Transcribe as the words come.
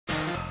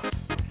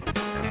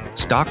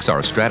Stocks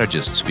our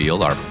strategists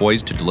feel are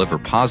poised to deliver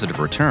positive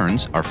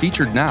returns are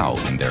featured now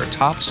in their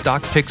top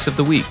stock picks of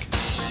the week.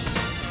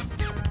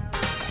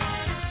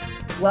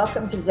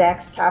 Welcome to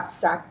Zacks Top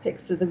Stock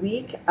Picks of the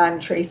Week. I'm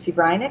Tracy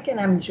Brynick,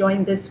 and I'm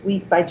joined this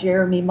week by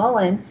Jeremy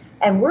Mullen,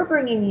 and we're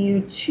bringing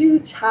you two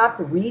top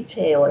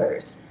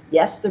retailers.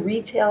 Yes, the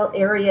retail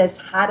area is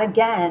hot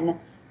again.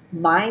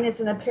 Mine is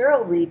an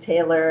apparel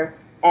retailer,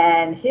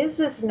 and his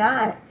is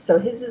not. So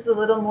his is a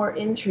little more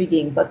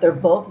intriguing, but they're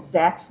both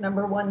Zacks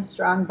 #1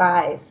 strong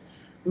buys.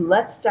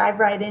 Let's dive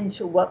right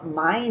into what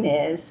mine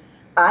is.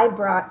 I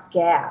brought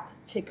Gap,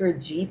 ticker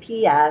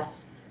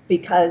GPS,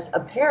 because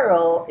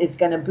apparel is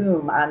going to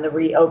boom on the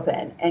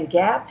reopen, and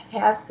Gap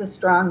has the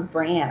strong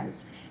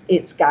brands.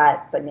 It's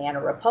got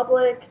Banana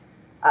Republic,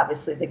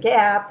 obviously the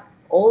Gap,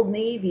 Old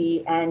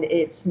Navy, and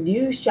its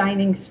new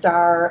shining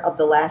star of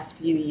the last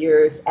few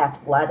years,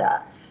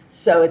 Athleta.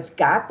 So it's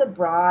got the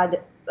broad,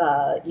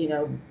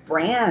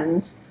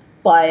 brands,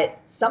 but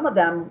some of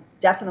them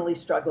definitely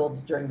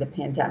struggled during the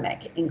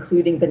pandemic,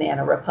 including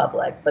Banana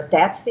Republic. But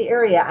that's the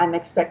area I'm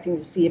expecting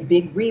to see a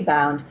big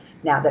rebound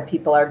now that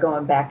people are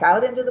going back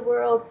out into the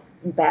world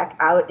and back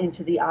out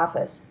into the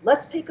office.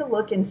 Let's take a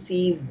look and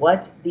see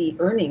what the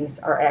earnings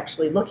are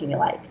actually looking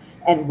like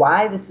and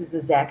why this is a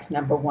Zacks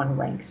 #1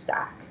 ranked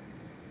stock.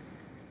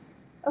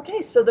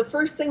 Okay, so the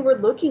first thing we're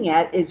looking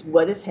at is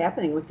what is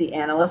happening with the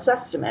analyst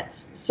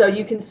estimates. So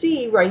you can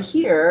see right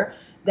here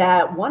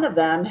that one of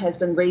them has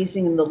been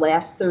raising in the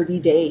last 30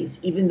 days,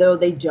 even though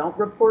they don't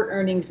report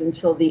earnings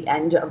until the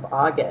end of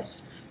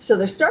August. So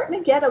they're starting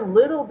to get a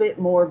little bit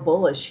more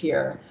bullish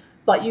here.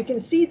 But you can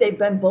see they've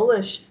been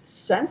bullish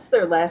since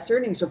their last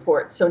earnings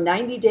report. So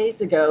 90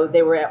 days ago,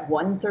 they were at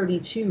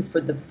 132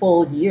 for the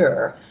full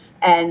year.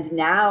 And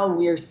now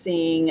we're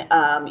seeing,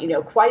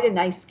 quite a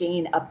nice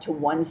gain up to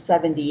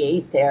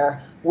 178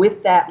 there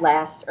with that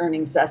last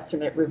earnings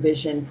estimate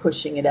revision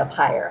pushing it up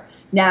higher.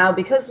 Now,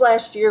 because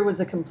last year was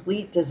a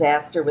complete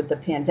disaster with the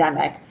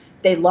pandemic,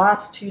 they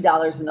lost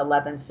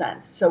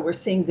 $2.11. So we're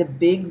seeing the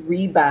big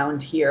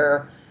rebound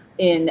here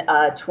in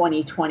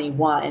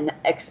 2021,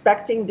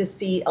 expecting to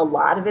see a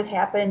lot of it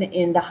happen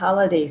in the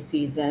holiday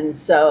season.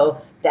 So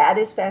that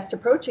is fast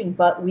approaching,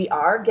 but we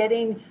are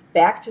getting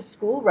back to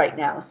school right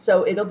now.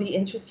 So it'll be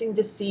interesting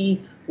to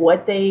see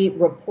what they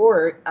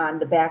report on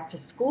the back to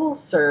school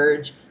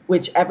surge,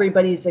 which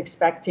everybody's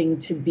expecting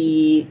to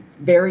be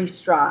very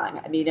strong.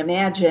 I mean,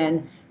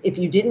 imagine if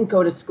you didn't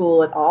go to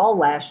school at all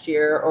last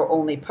year or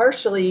only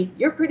partially,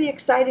 you're pretty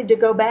excited to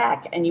go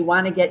back and you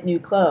want to get new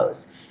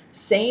clothes.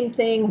 Same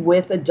thing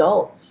with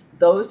adults,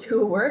 those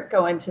who weren't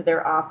going to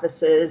their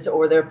offices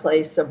or their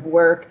place of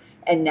work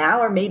and now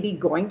are maybe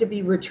going to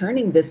be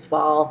returning this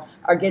fall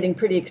are getting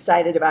pretty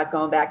excited about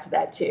going back to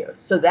that too.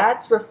 So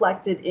that's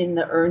reflected in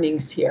the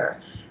earnings here.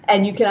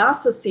 And you can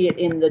also see it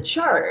in the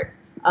chart.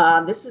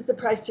 This is the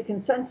price to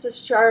consensus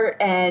chart,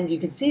 and you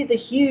can see the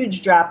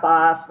huge drop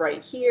off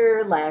right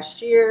here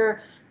last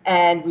year.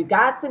 And we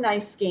got the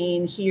nice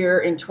gain here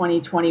in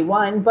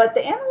 2021, but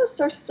the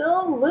analysts are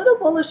still a little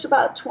bullish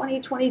about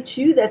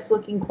 2022. That's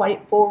looking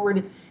quite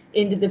forward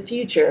into the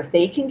future. If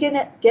they can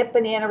get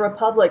Banana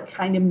Republic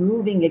kind of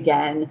moving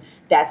again,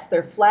 that's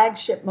their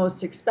flagship,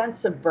 most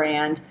expensive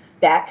brand,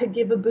 that could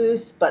give a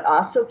boost, but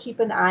also keep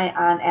an eye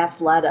on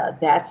Athleta.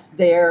 That's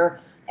their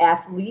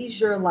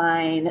athleisure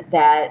line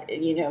that,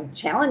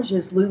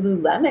 challenges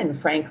Lululemon,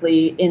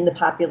 frankly, in the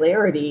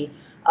popularity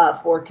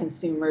for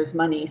consumers'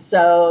 money.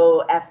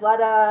 So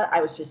Athleta, I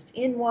was just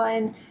in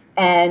one,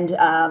 and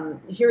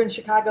here in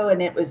Chicago,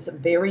 and it was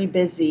very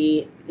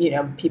busy,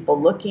 people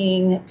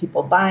looking,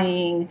 people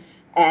buying,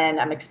 and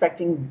I'm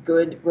expecting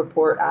good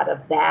report out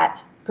of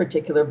that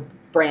particular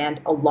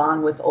brand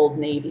along with Old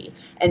Navy.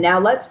 And now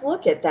let's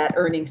look at that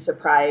earnings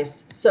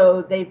surprise.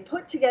 So they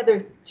put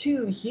together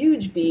two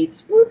huge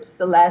beats,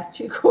 the last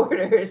two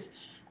quarters,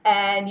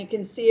 and you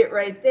can see it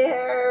right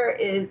there.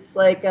 It's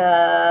like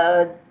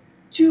a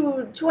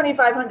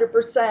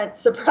 2,500%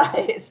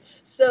 surprise.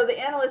 So the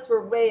analysts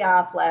were way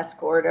off last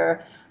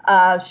quarter.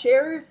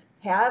 Shares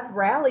have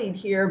rallied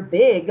here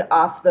big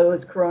off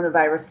those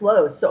coronavirus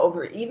lows. So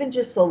over even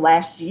just the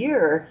last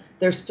year,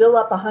 they're still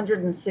up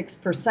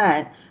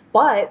 106%,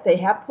 but they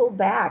have pulled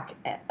back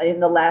in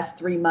the last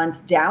 3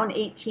 months, down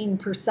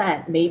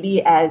 18%,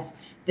 maybe as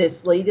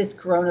this latest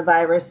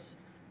coronavirus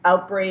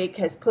outbreak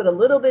has put a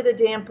little bit of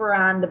damper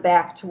on the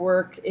back to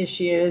work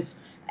issues.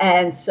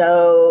 And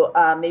so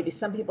maybe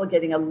some people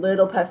getting a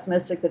little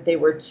pessimistic that they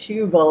were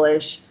too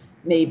bullish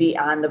maybe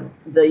on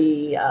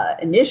the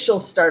initial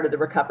start of the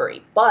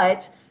recovery.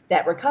 But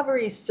that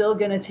recovery is still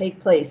going to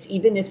take place,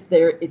 even if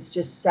it's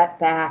just set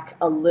back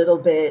a little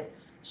bit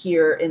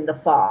here in the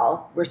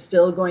fall. We're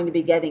still going to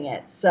be getting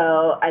it.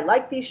 So I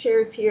like these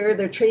shares here.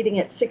 They're trading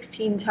at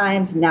 16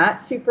 times,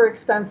 not super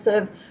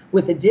expensive,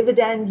 with a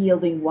dividend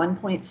yielding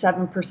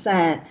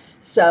 1.7%.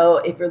 So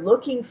if you're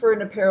looking for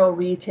an apparel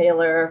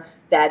retailer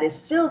that is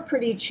still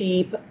pretty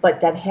cheap,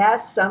 but that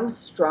has some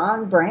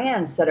strong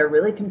brands that are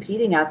really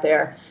competing out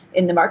there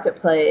in the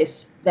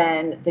marketplace,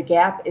 then the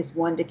Gap is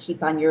one to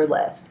keep on your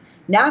list.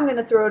 Now I'm going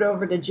to throw it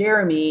over to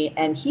Jeremy,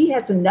 and he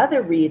has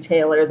another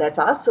retailer that's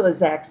also a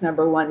Zacks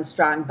 #1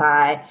 strong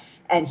buy,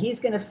 and he's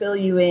going to fill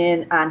you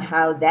in on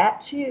how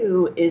that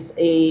too is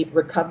a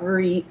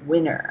recovery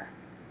winner.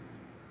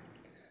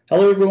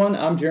 Hello everyone,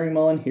 I'm Jeremy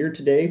Mullen here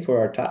today for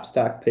our Top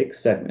Stock Pick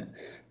segment.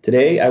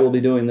 Today I will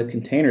be doing the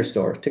Container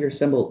Store, ticker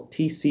symbol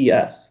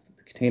TCS.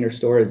 The Container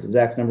Store is the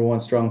Zacks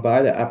 #1 strong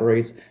buy that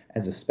operates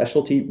as a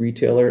specialty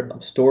retailer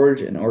of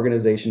storage and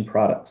organization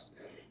products.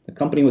 The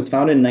company was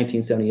founded in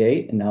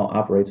 1978 and now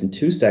operates in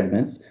two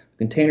segments, the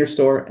Container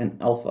Store and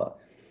Alpha.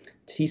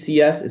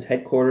 TCS is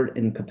headquartered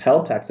in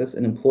Coppell, Texas,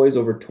 and employs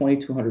over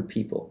 2,200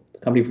 people. The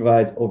company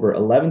provides over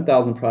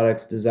 11,000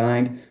 products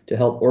designed to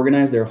help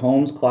organize their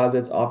homes,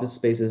 closets, office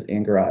spaces,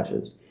 and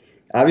garages.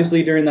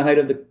 Obviously, during the height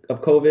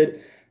of COVID,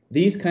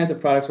 these kinds of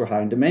products were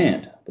high in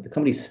demand, but the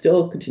company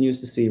still continues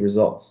to see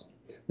results.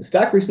 The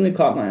stock recently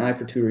caught my eye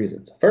for two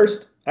reasons.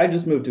 First, I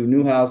just moved to a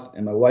new house,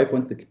 and my wife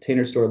went to the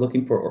Container Store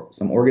looking for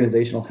some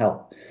organizational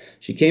help.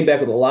 She came back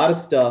with a lot of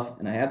stuff,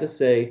 and I have to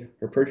say,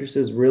 her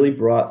purchases really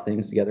brought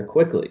things together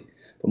quickly.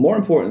 But more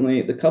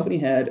importantly, the company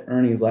had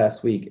earnings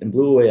last week and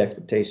blew away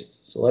expectations.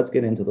 So let's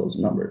get into those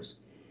numbers.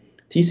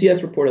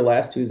 TCS reported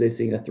last Tuesday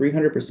seeing a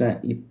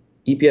 300%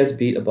 EPS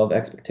beat above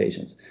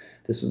expectations.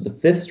 This was the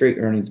fifth straight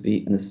earnings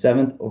beat and the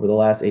seventh over the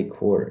last 8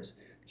 quarters.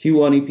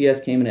 Q1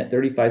 EPS came in at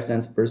 35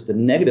 cents versus the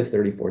negative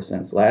 34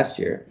 cents last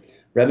year.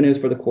 Revenues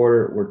for the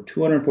quarter were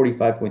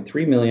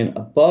 $245.3 million,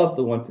 above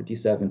the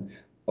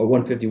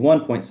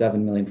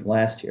 $151.7 million from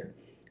last year.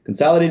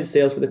 Consolidated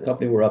sales for the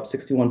company were up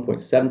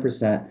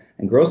 61.7%,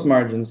 and gross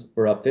margins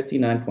were up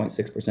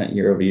 59.6%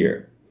 year over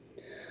year.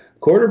 The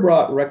quarter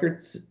brought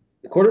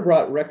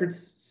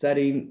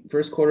record-setting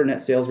first quarter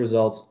net sales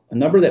results, a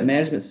number that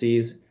management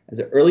sees as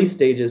the early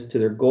stages to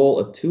their goal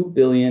of $2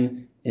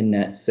 billion in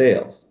net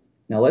sales.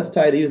 Now let's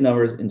tie these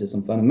numbers into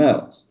some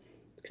fundamentals.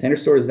 The Container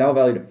Store is now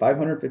valued at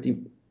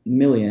 $550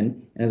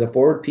 million and has a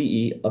forward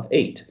PE of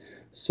 8.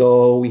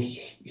 So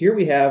here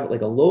we have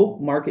like a low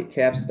market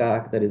cap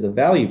stock that is a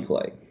value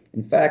play.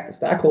 In fact, the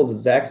stock holds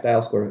a Zacks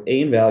style score of A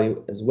in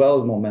value as well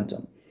as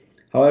momentum.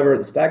 However,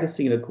 the stock is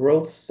seeing a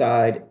growth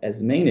side as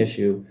the main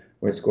issue,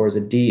 where it scores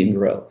a D in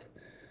growth.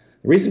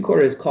 The recent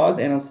quarter has caused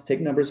analysts to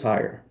take numbers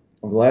higher.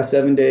 Over the last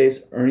 7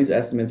 days, earnings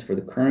estimates for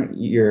the current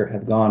year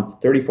have gone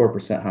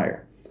 34%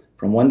 higher,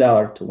 from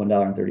 $1 to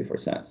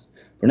 $1.34.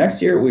 For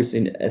next year, we've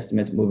seen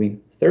estimates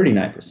moving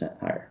 39%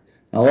 higher.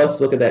 Now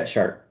let's look at that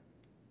chart.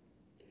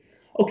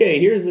 Okay,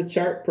 here's the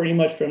chart pretty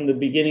much from the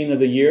beginning of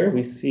the year.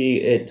 We see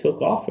it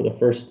took off for the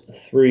first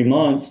 3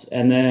 months,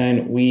 and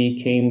then we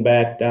came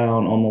back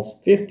down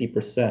almost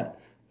 50%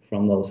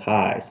 from those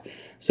highs.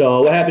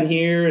 So what happened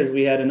here is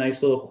we had a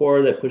nice little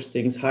core that pushed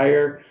things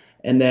higher,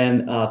 and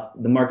then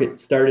the market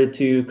started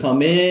to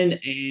come in,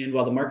 and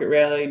while the market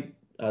rallied,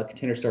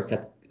 Container Store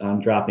kept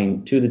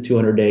dropping to the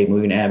 200-day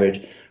moving average.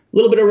 A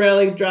little bit of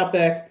rally, drop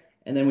back,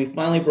 and then we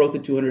finally broke the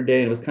 200-day,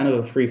 and it was kind of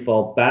a free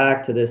fall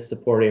back to this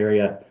support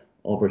area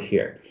over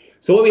here.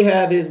 So what we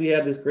have is we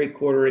have this great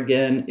quarter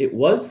again. It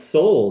was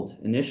sold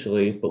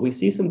initially, but we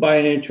see some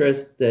buying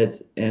interest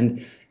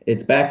and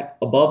it's back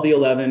above the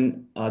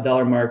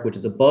 $11 mark, which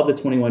is above the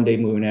 21-day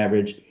moving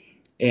average.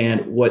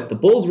 And what the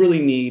bulls really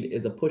need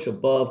is a push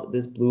above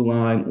this blue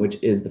line, which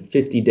is the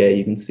 50-day.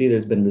 You can see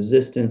there's been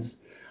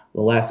resistance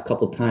the last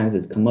couple of times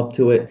it's come up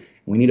to it.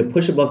 We need to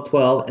push above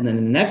 12, and then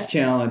the next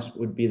challenge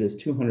would be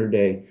this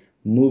 200-day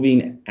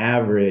moving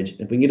average.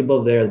 If we get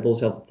above there, the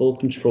bulls have full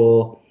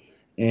control.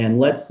 And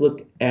let's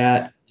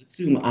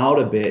zoom out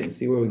a bit and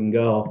see where we can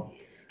go.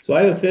 So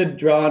I have a fib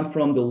drawn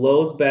from the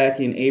lows back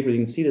in April. You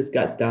can see this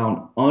got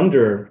down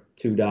under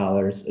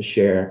 $2 a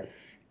share,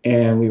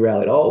 and we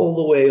rallied all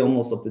the way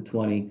almost up to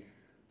 20.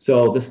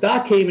 So the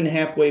stock came in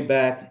halfway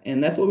back,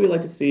 and that's what we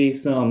like to see,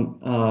 some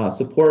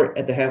support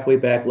at the halfway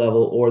back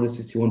level or the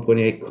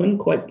 61.8. Couldn't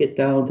quite get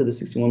down to the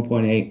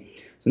 61.8.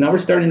 So now we're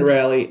starting to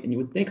rally, and you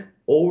would think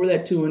over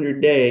that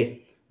 200-day,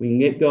 we can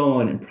get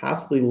going and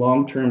possibly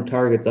long-term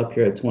targets up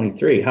here at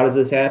 23. How does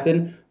this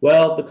happen?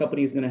 Well, the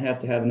company is going to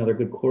have another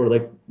good quarter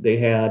like they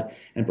had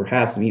and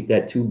perhaps meet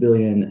that $2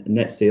 billion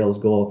net sales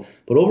goal.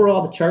 But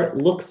overall, the chart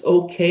looks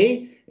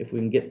okay. If we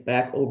can get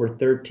back over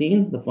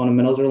 13, the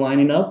fundamentals are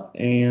lining up,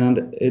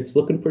 and it's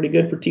looking pretty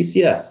good for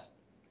TCS.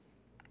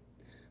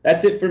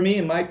 That's it for me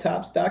and my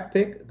top stock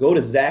pick. Go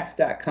to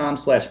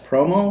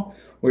Zacks.com/promo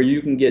where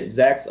you can get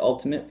Zacks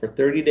Ultimate for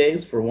 30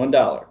 days for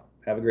 $1.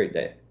 Have a great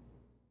day.